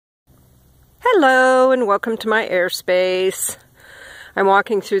Hello and welcome to my airspace. I'm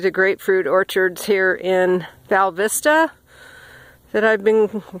walking through the grapefruit orchards here in Val Vista that I've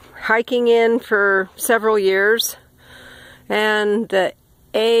been hiking in for several years, and the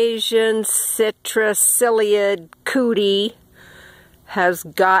Asian psyllid cootie has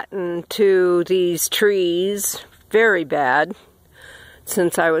gotten to these trees very bad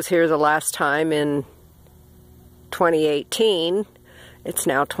since I was here the last time in 2018. It's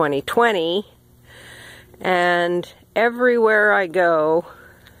now 2020, and everywhere I go,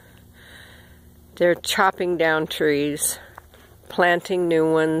 they're chopping down trees, planting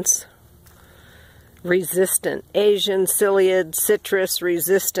new ones, resistant, Asian psyllid citrus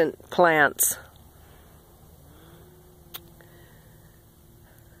resistant plants.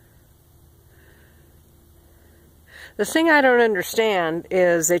 The thing I don't understand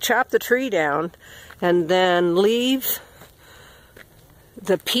is they chop the tree down and then leave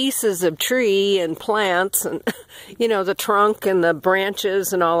the pieces of tree and plants and, you know, the trunk and the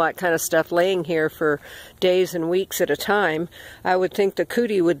branches and all that kind of stuff laying here for days and weeks at a time. I would think the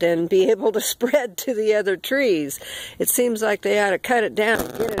cootie would then be able to spread to the other trees. It seems like they ought to cut it down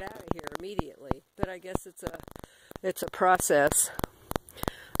and get it out of here immediately, but I guess it's a process.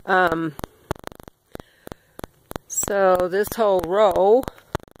 So this whole row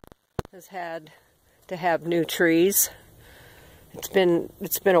has had to have new trees. It's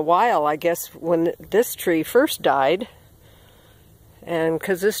been a while, I guess, when this tree first died, and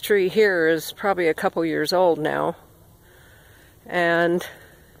because this tree here is probably a couple years old now. And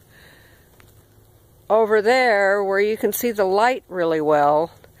over there, where you can see the light really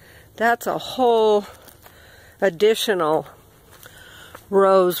well, that's a whole additional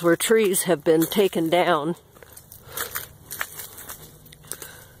rows where trees have been taken down.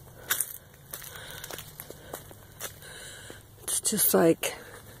 Just like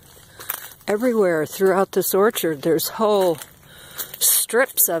everywhere throughout this orchard, there's whole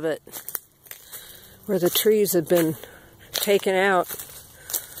strips of it where the trees have been taken out.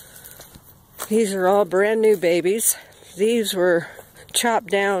 These are all brand new babies. These were chopped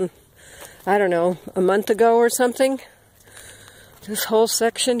down, I don't know, a month ago or something. This whole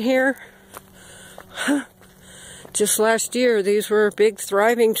section here. Just last year, these were big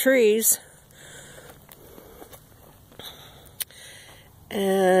thriving trees.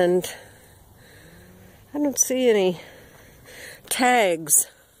 And I don't see any tags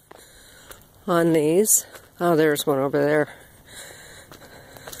on these. Oh, there's one over there.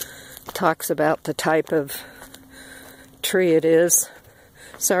 Talks about the type of tree it is.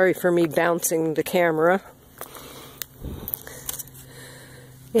 Sorry for me bouncing the camera.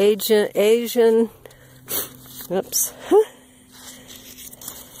 Asian, oops.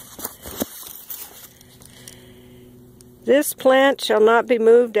 This plant shall not be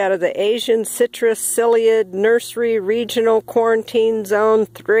moved out of the Asian citrus psyllid nursery regional quarantine zone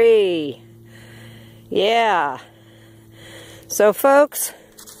 3. Yeah. So folks,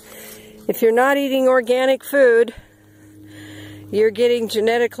 if you're not eating organic food, you're getting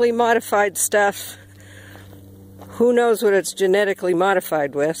genetically modified stuff. Who knows what it's genetically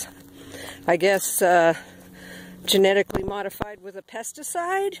modified with? I guess genetically modified with a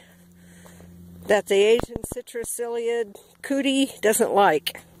pesticide that the Asian citrus psyllid cootie doesn't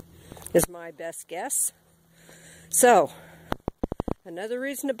like, is my best guess. So, another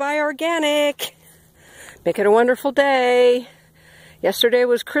reason to buy organic. Make it a wonderful day. Yesterday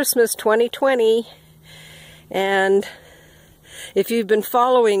was Christmas 2020, and if you've been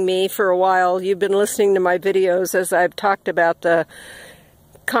following me for a while, you've been listening to my videos as I've talked about the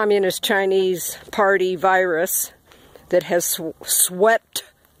Communist Chinese Party virus that has swept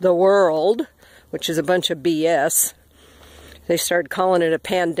the world, which is a bunch of BS. They started calling it a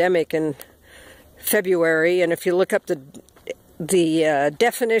pandemic in February, and if you look up the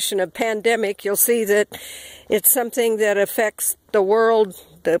definition of pandemic, you'll see that it's something that affects the world,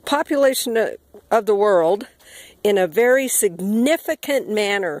 the population of the world, in a very significant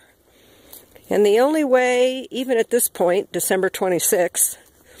manner. And the only way, even at this point, December 26th,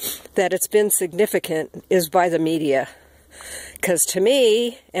 that it's been significant is by the media. Because to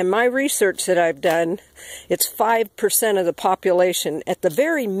me, and my research that I've done, it's 5% of the population, at the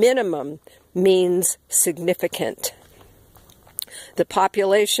very minimum, means significant. The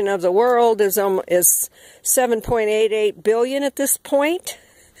population of the world is 7.88 billion at this point,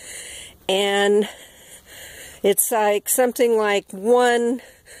 and it's like something like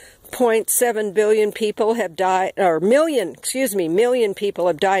 1.7 billion people have died, or million people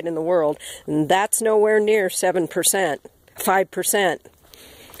have died in the world, and that's nowhere near 7%. 5%.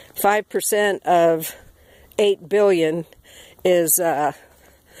 5% of 8 billion is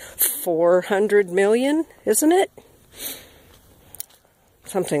 400 million, isn't it?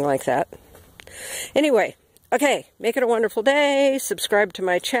 Something like that. Anyway, okay, make it a wonderful day, subscribe to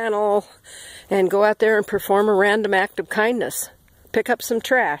my channel, and go out there and perform a random act of kindness. Pick up some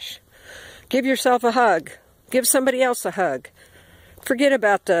trash. Give yourself a hug. Give somebody else a hug. Forget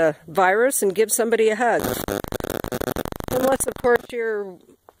about the virus and give somebody a hug. Unless, of course, you're,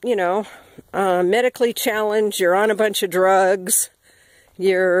 you know, medically challenged, you're on a bunch of drugs,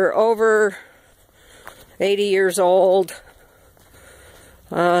 you're over 80 years old,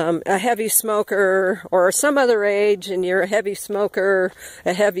 a heavy smoker, or some other age, and you're a heavy smoker,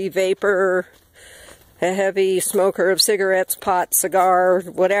 a heavy vapor, a heavy smoker of cigarettes, pot, cigar,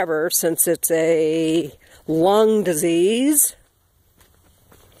 whatever, since it's a lung disease.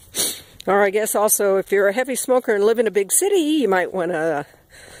 Or I guess also if you're a heavy smoker and live in a big city, you might want to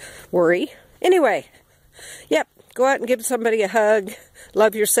worry. Anyway, yep, go out and give somebody a hug,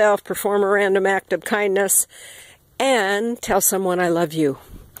 love yourself, perform a random act of kindness, and tell someone I love you.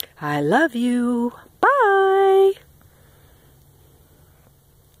 I love you.